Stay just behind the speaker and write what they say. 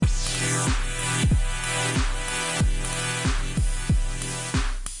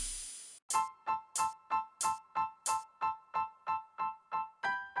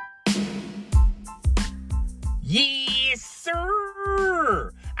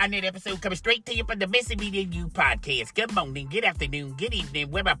Another episode coming straight to you from the Missing Media You podcast. Good morning, good afternoon, good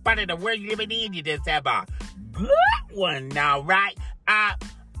evening. Whatever part of the world you're living in, you just have a good one now, right? I'm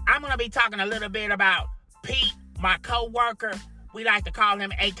going to be talking a little bit about Pete, my co-worker. We like to call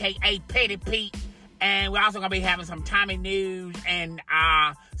him a.k.a. Petty Pete. And we're also going to be having some Tommy news and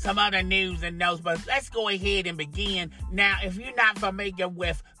some other news and notes. But let's go ahead and begin. Now, if you're not familiar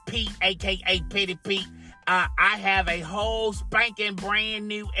with Pete, a.k.a. Petty Pete, I have a whole spanking brand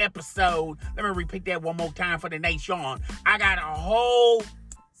new episode. Let me repeat that one more time for the nation. I got a whole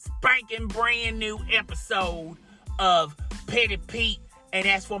spanking brand new episode of Petty Pete. And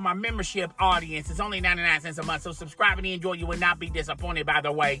that's for my membership audience. It's only 99 cents a month. So subscribe and enjoy. You will not be disappointed, by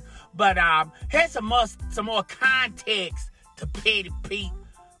the way. But here's some more context to Petty Pete.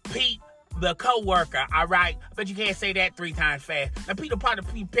 Pete, the co-worker, all right? But you can't say that 3 times fast. Now, Peter Potter,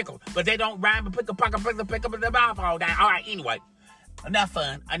 Pete Pickle. But they don't rhyme, but pick up the mouth all day. All right, anyway. Enough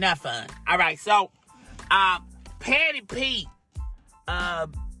fun. All right, so Petty Pete,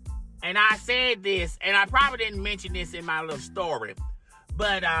 and I said this, and I probably didn't mention this in my little story.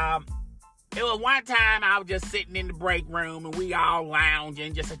 But it was one time I was just sitting in the break room and we all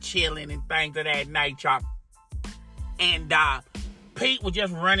lounging, just chilling and things of that nature. And Pete was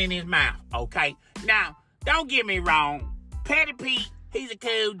just running his mouth, okay? Now, don't get me wrong. Petty Pete, he's a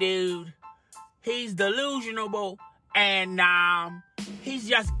cool dude. He's delusional and he's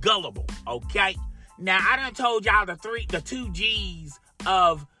just gullible, okay? Now, I done told y'all the 2 G's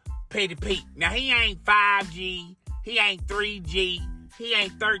of Petty Pete. Now, he ain't 5G. He ain't 3G. He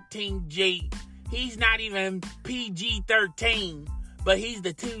ain't 13G. He's not even PG-13, but he's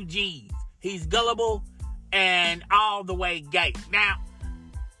the 2 G's. He's gullible and all the way gay. Now,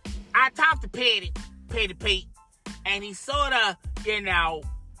 I talked to Petty Pete, and he's sort of,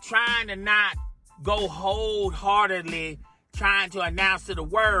 trying to not go wholeheartedly trying to announce to the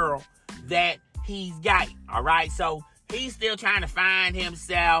world that he's gay, all right? So he's still trying to find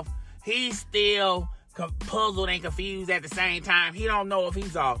himself. He's still puzzled and confused at the same time. He don't know if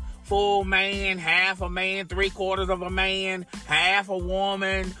he's a full man, half a man, 3/4 of a man, half a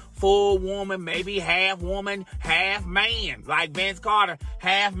woman, full woman, maybe half woman, half man. Like Vince Carter,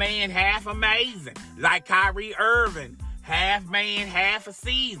 half man, half amazing. Like Kyrie Irving, half man, half a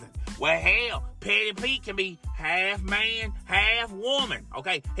season. Well, hell, Petty Pete can be half man, half woman,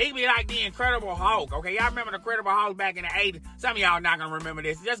 okay? He can be like the Incredible Hulk, okay? Y'all remember the Incredible Hulk back in the 80s? Some of y'all not going to remember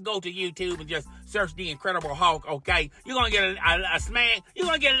this. Just go to YouTube and just search the Incredible Hulk, okay? You're going to get a smack. You're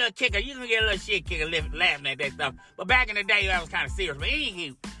going to get a little kicker. You're going to get a little shit kicker laughing at that stuff. But back in the day, that was kind of serious. But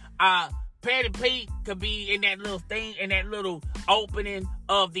anywho, Petty Pete could be in that little thing, in that little opening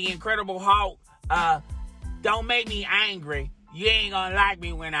of the Incredible Hulk. Don't make me angry. You ain't gonna like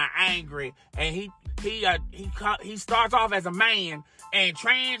me when I'm angry. And he starts off as a man and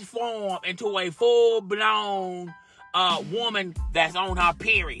transforms into a full-blown woman that's on her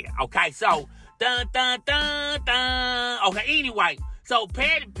period. Okay, so dun dun dun dun. Okay, anyway, so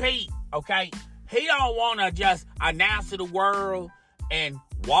Petty Pete, okay, he don't wanna just announce to the world and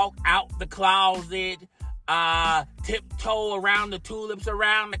walk out the closet, tiptoe around the tulips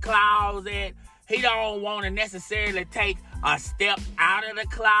around the closet. He don't want to necessarily take a step out of the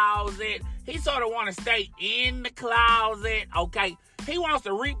closet. He sort of want to stay in the closet, okay? He wants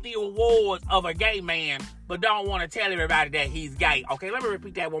to reap the rewards of a gay man, but don't want to tell everybody that he's gay. Okay, let me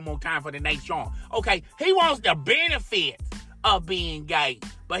repeat that one more time for the nation. Okay, he wants the benefits of being gay,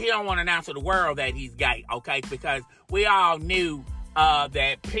 but he don't want to announce to the world that he's gay, okay? Because we all knew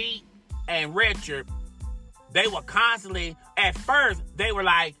that Pete and Richard, they were constantly, at first, they were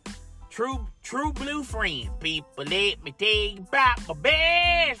like, True blue friends, people. Let me tell you about my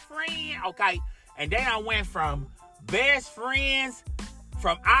best friend. Okay. And then I went from best friends,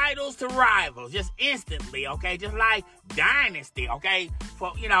 from idols to rivals, just instantly. Okay. Just like Dynasty. Okay.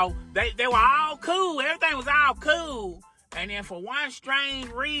 For, they were all cool. Everything was all cool. And then for one strange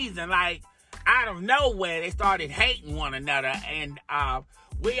reason, like out of nowhere, they started hating one another. And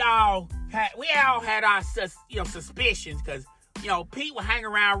we all had our suspicions, because Pete would hang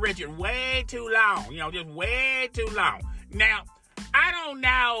around Richard way too long. Just way too long. Now, I don't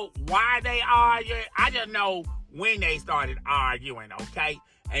know why they argued. I just know when they started arguing, okay?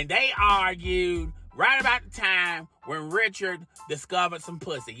 And they argued right about the time when Richard discovered some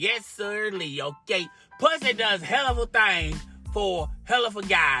pussy. Yes, sir, Lee, okay? Pussy does hell of a thing for hell of a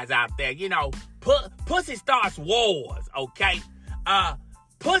guys out there. Pussy starts wars, okay?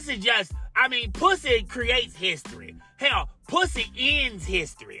 Pussy creates history. Hell, pussy ends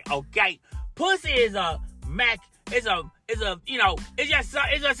history, okay? Pussy is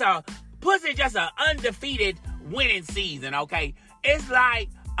pussy just an undefeated winning season, okay? It's like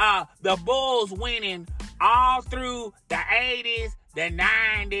the Bulls winning all through the 80s, the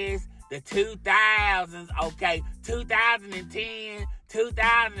 90s, the 2000s, okay, 2010,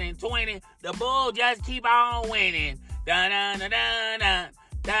 2020. The Bulls just keep on winning. Da-da-da-da-da,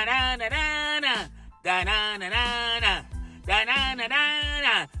 da-da-da-da-da, da-da-da-da-da,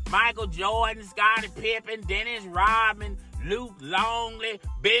 da-da-da-da-da. Michael Jordan, Scottie Pippen, Dennis Rodman, Luke Longley,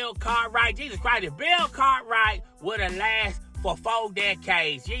 Bill Cartwright. Jesus Christ, if Bill Cartwright would have lasted for 4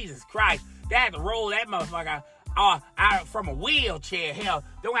 decades, Jesus Christ, they had to roll that motherfucker out from a wheelchair. Hell,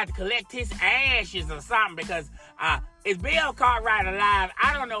 they don't have to collect his ashes or something, because is Bill Cartwright alive?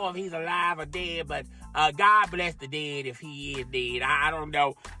 I don't know if he's alive or dead, but God bless the dead if he is dead. I don't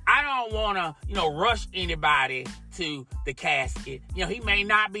know. I don't want to, rush anybody to the casket. He may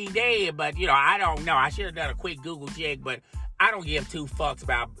not be dead, but, I don't know. I should have done a quick Google check, but I don't give 2 fucks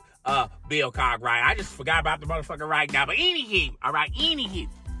about Bill Cartwright. I just forgot about the motherfucker right now. But anywho, all right, anywho.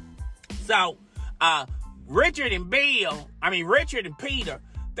 So, Richard and Peter,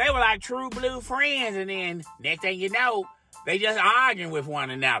 they were like true blue friends, and then next thing you know, they just arguing with one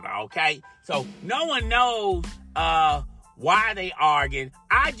another, okay? So no one knows why they arguing.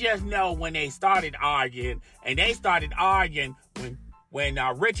 I just know when they started arguing, and they started arguing when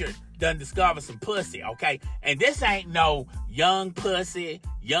Richard done discovered some pussy, okay? And this ain't no young pussy,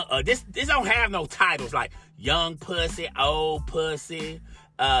 this don't have no titles like young pussy, old pussy,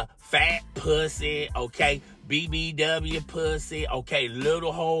 fat pussy, okay, BBW pussy, okay,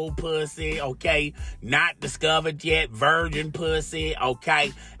 little hole pussy, okay, not discovered yet, virgin pussy,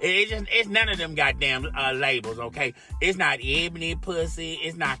 okay. It's none of them goddamn labels, okay. It's not ebony pussy,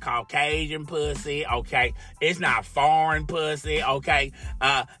 it's not Caucasian pussy, okay. It's not foreign pussy, okay.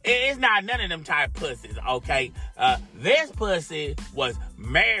 It's not none of them type pussies, okay. This pussy was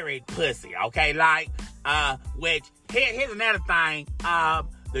married pussy, okay, like, which, here's another thing,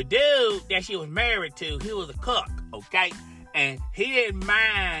 the dude that she was married to, he was a cook, okay? And he didn't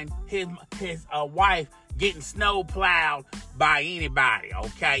mind his wife getting snow plowed by anybody,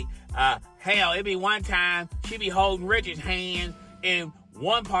 okay? Hell, it'd be one time she'd be holding Richard's hand in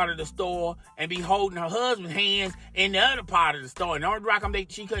one part of the store and be holding her husband's hands in the other part of the store. And the only reason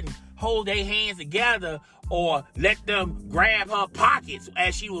she couldn't hold their hands together or let them grab her pockets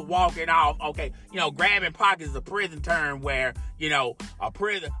as she was walking off. Okay, grabbing pockets is a prison term where, a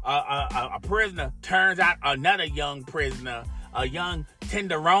prisoner turns out another young prisoner, a young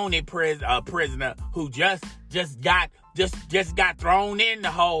tenderoni prisoner who just got thrown in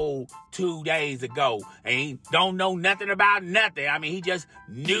the hole 2 days ago, and he don't know nothing about nothing. I mean, he just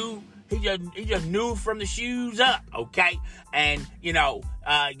knew from the shoes up, okay? And, you not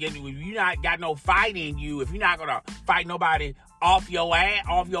got no fight in you, if you're not gonna fight nobody off your ass,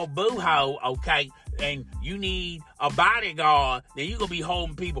 off your boo-hole, okay, and you need a bodyguard, then you gonna be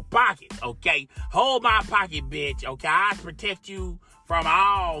holding people's pockets, okay? Hold my pocket, bitch, okay? I protect you from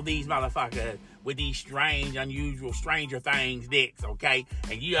all these motherfuckers with these strange, unusual, Stranger Things dicks, okay?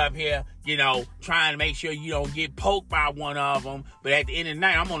 And you up here, trying to make sure you don't get poked by one of them, but at the end of the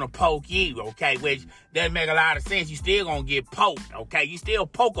night, I'm gonna poke you, okay? Which doesn't make a lot of sense. You still gonna get poked, okay? You still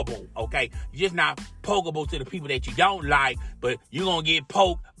pokeable, okay? You're just not pokeable to the people that you don't like, but you're gonna get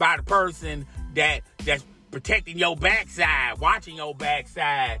poked by the person that's protecting your backside, watching your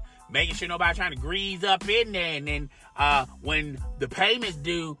backside, making sure nobody trying to grease up in there. And then when the payments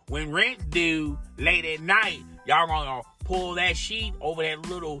due, when rent's due late at night, y'all gonna pull that sheet over that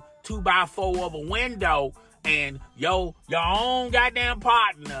little 2x4 of a window, and your own goddamn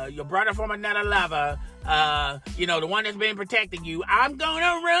partner, your brother from another lover, the one that's been protecting you, I'm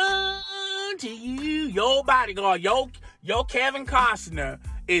gonna run to you, your bodyguard, your Kevin Costner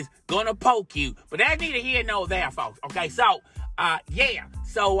is gonna poke you. But that's neither here nor there, folks, okay? So,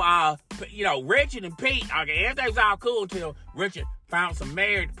 Richard and Pete, okay, everything's all cool until Richard found some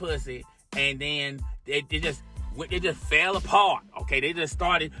married pussy, and then it just fell apart, okay? They just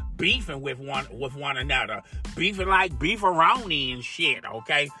started beefing with one another, beefing like beefaroni and shit,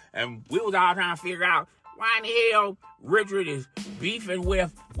 okay? And we was all trying to figure out why in the hell Richard is beefing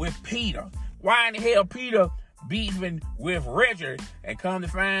with Peter. Why in the hell Peter beefing with Richard? And come to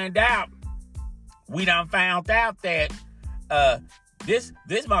find out, we done found out that this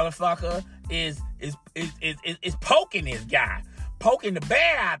motherfucker is poking this guy, poking the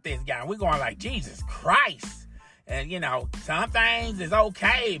bear out this guy. We're going like, Jesus Christ. And, some things is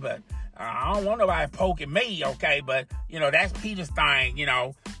okay, but I don't want nobody poking me, okay? But, that's Peter's thing,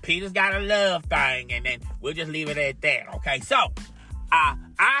 Peter's got a love thing, and then we'll just leave it at that, okay? So,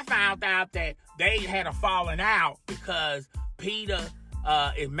 I found out that they had a falling out because Peter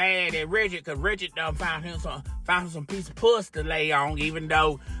is mad at Richard because Richard done found him some piece of puss to lay on, even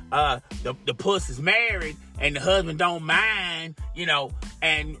though the puss is married and the husband don't mind,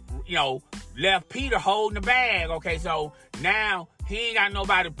 and left Peter holding the bag. Okay, so now he ain't got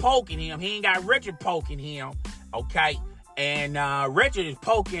nobody poking him. He ain't got Richard poking him. Okay, and Richard is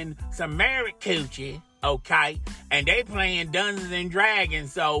poking some married coochie. Okay, and they playing Dungeons and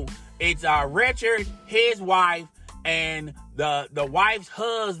Dragons. So it's Richard, his wife, and the wife's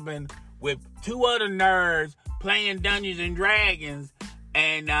husband with two other nerds playing Dungeons and Dragons.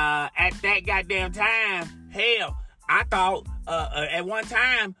 And at that goddamn time, hell, I thought at one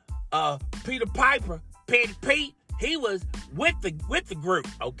time Peter Piper, Petty Pete, he was with the group,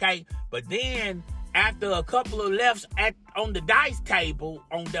 okay? But then after a couple of lefts on the dice table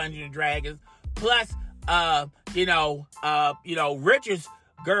on Dungeons and Dragons, plus Richard's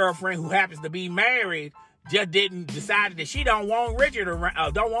girlfriend, who happens to be married, just decided that she don't want Richard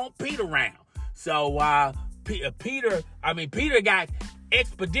around, don't want Pete around. So Peter got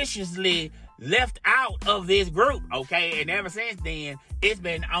expeditiously left out of this group, okay? And ever since then, it's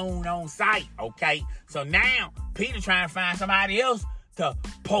been on site, okay? So now Peter trying to find somebody else to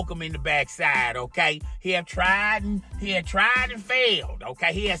poke him in the backside, okay? He had tried and failed,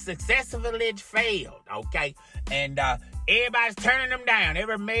 okay? He has successfully failed, okay? And everybody's turning them down.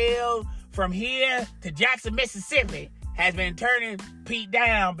 Every male from here to Jackson, Mississippi has been turning Pete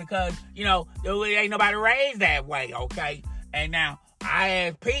down because, ain't nobody raised that way, okay? And now I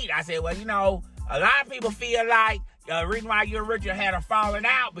asked Pete, I said, well, a lot of people feel like the reason why you and Richard had a falling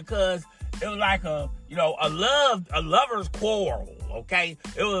out because it was like a lover's quarrel, okay?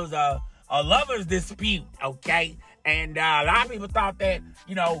 It was a lover's dispute, okay? And a lot of people thought that,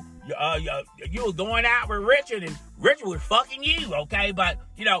 you was going out with Richard and Richard was fucking you, okay? But,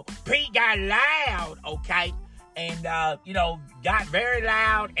 Pete got loud, okay? And, got very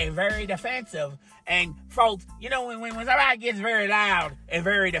loud and very defensive. And folks, when somebody gets very loud and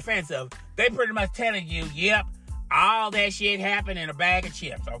very defensive, they pretty much telling you, yep, all that shit happened in a bag of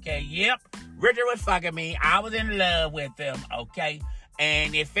chips, okay? Yep, Richard was fucking me. I was in love with him, okay?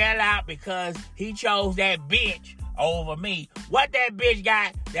 And it fell out because he chose that bitch over me. What that bitch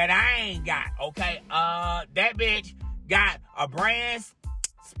got that I ain't got, okay? That bitch got a brand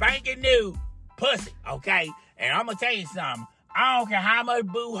spanking new pussy, okay? And I'm gonna tell you something. I don't care how much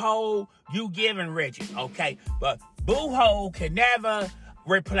boo-hole you giving Richard, okay? But boo-hole can never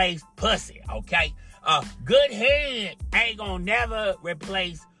replace pussy, okay? Good head ain't gonna never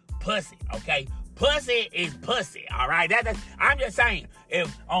replace pussy, okay? Pussy is pussy, all right? I'm just saying,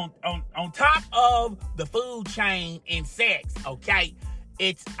 if on top of the food chain in sex, okay,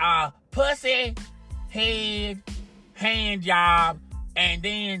 it's pussy, head, hand job, and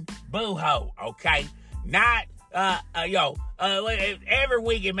then boo-hole, okay? Not every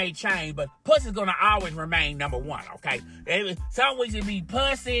week it may change, but pussy's gonna always remain number one, okay? Some weeks it be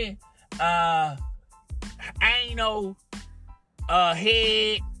pussy, anal,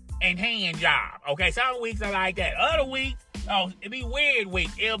 head, and hand job, okay? Some weeks are like that. Other weeks, it be weird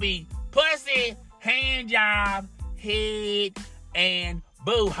weeks. It'll be pussy, hand job, head, and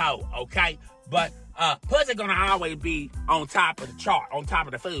boo-hole, okay? But pussy gonna always be on top of the chart, on top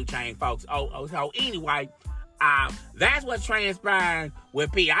of the food chain, folks. So anyway, that's what transpired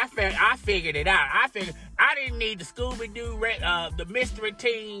with P. I figured it out. I figured I didn't need the Scooby-Doo, the mystery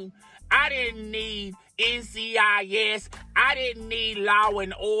team. I didn't need NCIS. I didn't need Law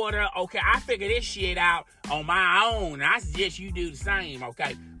and Order. Okay, I figured this shit out on my own. And I suggest you do the same,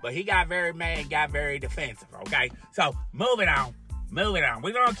 okay? But he got very mad, got very defensive, okay? So, moving on.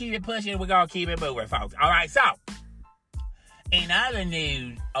 We're going to keep it pushing. We're going to keep it moving, folks. All right, so, in other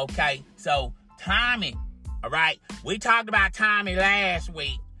news, okay, so, Tommy, all right? We talked about Tommy last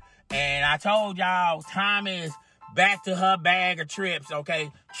week, and I told y'all Tommy is back to her bag of tricks,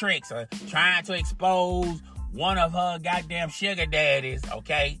 okay? Tricks, trying to expose one of her goddamn sugar daddies,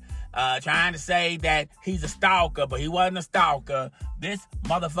 okay? Trying to say that he's a stalker, but he wasn't a stalker. This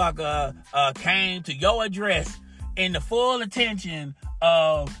motherfucker came to your address in the full intention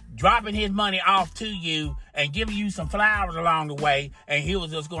of dropping his money off to you and giving you some flowers along the way, and he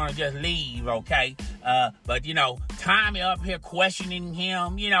was just going to just leave, okay? But, Tommy up here questioning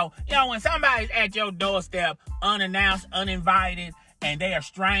him. When somebody's at your doorstep, unannounced, uninvited, and they a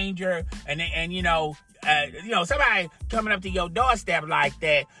stranger, and somebody coming up to your doorstep like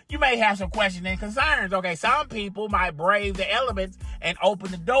that, you may have some questions and concerns, okay? Some people might brave the elements and open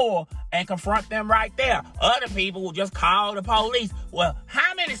the door and confront them right there. Other people will just call the police. Well,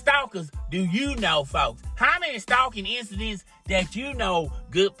 how many stalkers do you know, folks? How many stalking incidents that you know,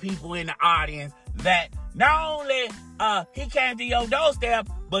 good people in the audience, that not only he came to your doorstep,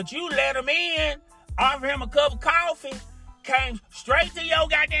 but you let him in, offer him a cup of coffee, came straight to your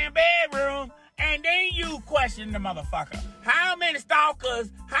goddamn bedroom, and then you question the motherfucker. How many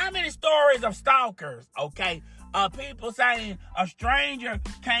stories of stalkers, okay? People saying a stranger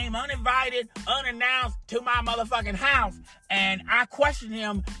came uninvited, unannounced to my motherfucking house, and I questioned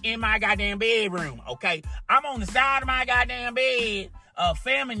him in my goddamn bedroom, okay? I'm on the side of my goddamn bed,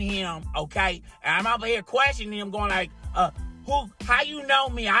 filming him, okay? And I'm over here questioning him, going like, how you know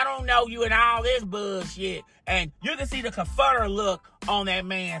me? I don't know you and all this bullshit. And you can see the confutter look on that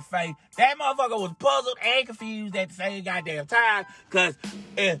man's face. That motherfucker was puzzled and confused at the same goddamn time. Because,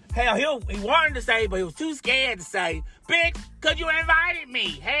 hell, he wanted to say, but he was too scared to say, bitch, because you invited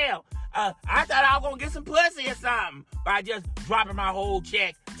me. Hell, I thought I was going to get some pussy or something by just dropping my whole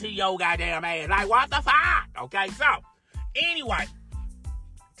check to your goddamn ass. Like, what the fuck? Okay, so, anyway,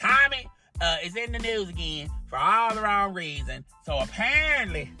 Tommy is in the news again for all the wrong reasons. So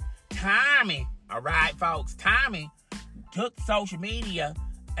apparently, Tommy, all right, folks, Tommy took social media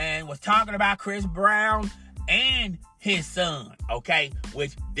and was talking about Chris Brown and his son, okay,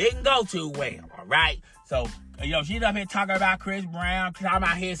 which didn't go too well, all right? So, she's up here talking about Chris Brown, talking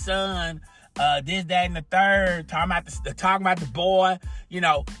about his son, this, that, and the third, talking about the boy,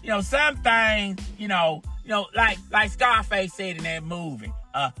 some things, like Scarface said in that movie.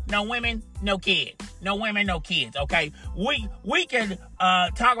 No women, no kids. No women, no kids, okay? We can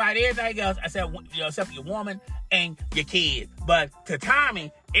talk about everything else except your woman and your kids. But to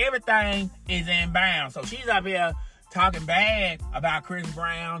Tommy, everything is in bounds. So she's up here talking bad about Chris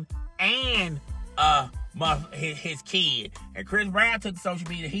Brown and his kid. And Chris Brown took social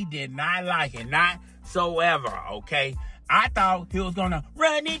media. He did not like it, not so ever, okay? I thought he was gonna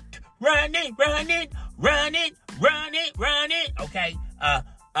run it, okay?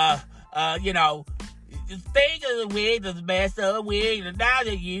 Think of the wig, the best of the wig. Now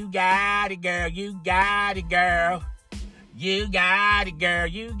that you got it, girl, you got it, girl. You got it, girl,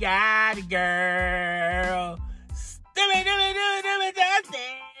 you got it, girl.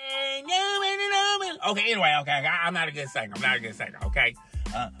 Okay, anyway, okay, I'm not a good singer, okay?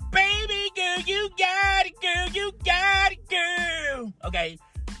 Baby girl, you got it, girl, you got it, girl. Okay.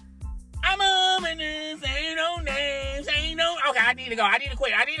 I'm ominous, ain't no names, ain't no... Okay, I need to go. I need to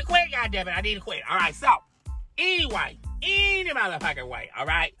quit, goddammit. I need to quit. All right, so, anyway, any motherfucking way, all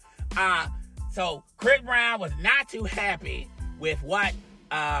right? So, Chris Brown was not too happy with what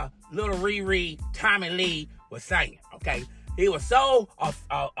little Riri, Tommy Lee, was saying, okay? He was so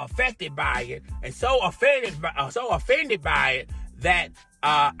affected by it and so offended by it that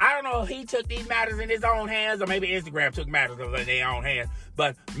I don't know if he took these matters in his own hands or maybe Instagram took matters in their own hands.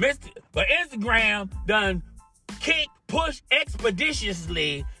 But Instagram done push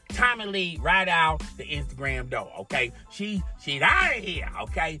expeditiously Tommy Lee right out the Instagram door, okay? She's out of here,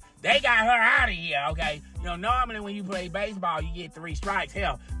 okay? They got her out of here, okay? Normally when you play baseball, you get 3 strikes.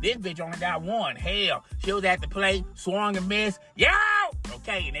 Hell, this bitch only got 1. Hell, she was at the plate, swung and missed. Yo!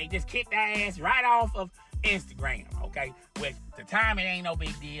 Okay, and they just kicked that ass right off of Instagram, okay? Which, the time it ain't no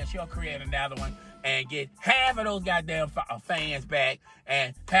big deal. She'll create another one and get half of those goddamn fans back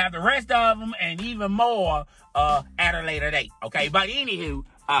and have the rest of them and even more at a later date, okay? But anywho,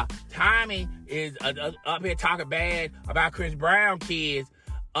 Tommy is up here talking bad about Chris Brown kids,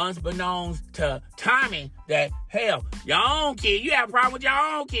 unbeknownst to Tommy that, hell, your own kid, you have a problem with your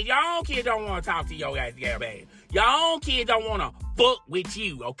own kid. Your own kid don't want to talk to your ass, man. Your own kid don't want to fuck with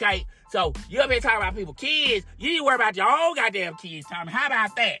you, okay? So, you up here talking about people's kids. You need to worry about your own goddamn kids, Tommy. How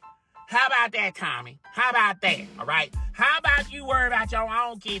about that? How about that, Tommy? How about that, all right? How about you worry about your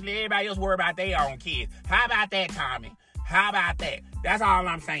own kids and everybody else worry about their own kids? How about that, Tommy? How about that? That's all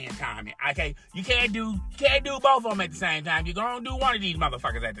I'm saying, Tommy. Okay, you can't do both of them at the same time. You're gonna do one of these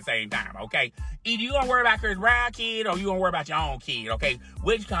motherfuckers at the same time. Okay, either you gonna worry about Chris Brown kid or you gonna worry about your own kid. Okay,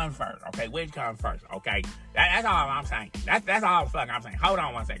 which comes first? Okay, which comes first? Okay, that's all I'm saying. That's all the fuck I'm saying. Hold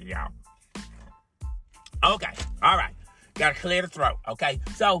on one second, y'all. Okay, all right. Gotta clear the throat. Okay,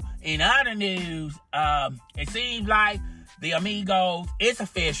 so in other news, it seems like the Amigos, it's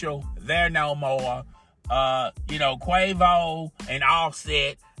official. They're no more. Quavo and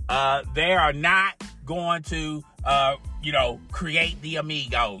Offset, they are not going to, create the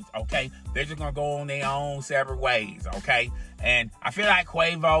Amigos, okay? They're just going to go on their own separate ways, okay? And I feel like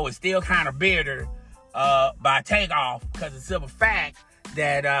Quavo is still kind of bitter by Takeoff because of the simple fact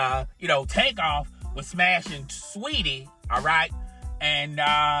that, Takeoff was smashing Sweetie, all right? And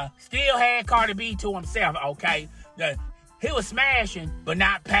still had Cardi B to himself, okay? He was smashing, but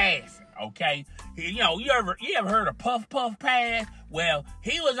not passing, okay? You ever heard of Puff Puff pass? Well,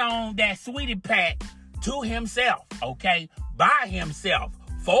 he was on that Sweetie pack to himself, okay? By himself,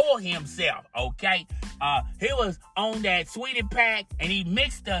 for himself, okay? He was on that Sweetie Pack, and he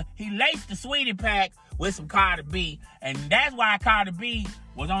laced the Sweetie Pack with some Cardi B, and that's why Cardi B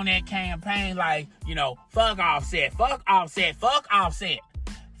was on that campaign like, you know, fuck Offset, fuck Offset, fuck Offset,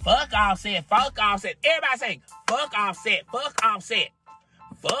 fuck Offset, fuck Offset. Everybody saying, fuck Offset, fuck Offset,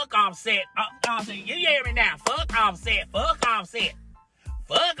 fuck Offset, Offset. You hear me now? Fuck Offset, fuck Offset.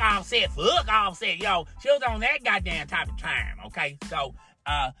 Fuck Offset, fuck Offset. Yo, she was on that goddamn type of time, okay? So,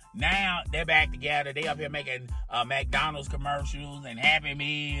 now they're back together. They up here making McDonald's commercials and Happy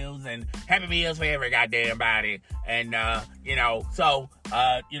Meals for every goddamn body. And, you know, so,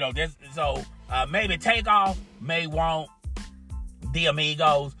 maybe Takeoff may want the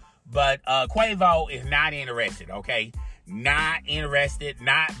Amigos, but Quavo is not interested, okay? Not interested,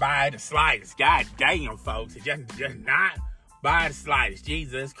 not by the slightest. God damn, folks. It's just not by the slightest.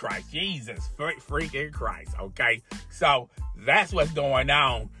 Jesus Christ. Jesus freaking Christ, okay? So, that's what's going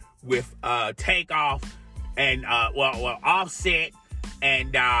on with Takeoff and Offset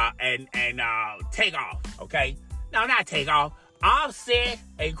and Takeoff, okay? No, not Takeoff. Offset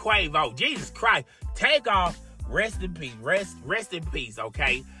and Quavo. Jesus Christ. Takeoff, rest in peace. Rest in peace,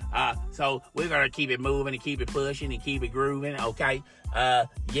 okay? So we're gonna keep it moving and keep it pushing and keep it grooving, okay?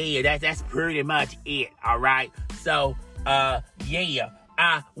 Yeah, that's pretty much it, all right? So, yeah.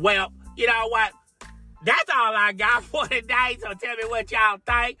 Well, you know what? That's all I got for today. So tell me what y'all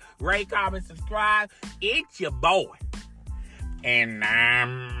think. Rate, comment, subscribe. It's your boy. And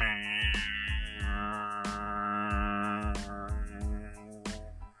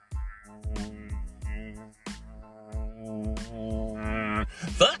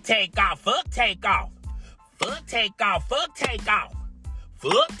fuck Takeoff. Fuck Takeoff. Fuck Takeoff. Fuck Takeoff.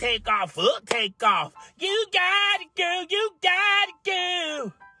 Fuck Takeoff. Fuck Takeoff. You gotta go. You gotta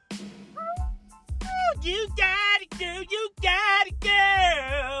go. You gotta go, you gotta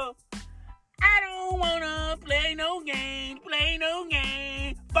go. I don't wanna play no game,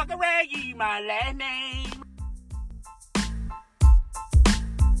 Fuck around, you my last name.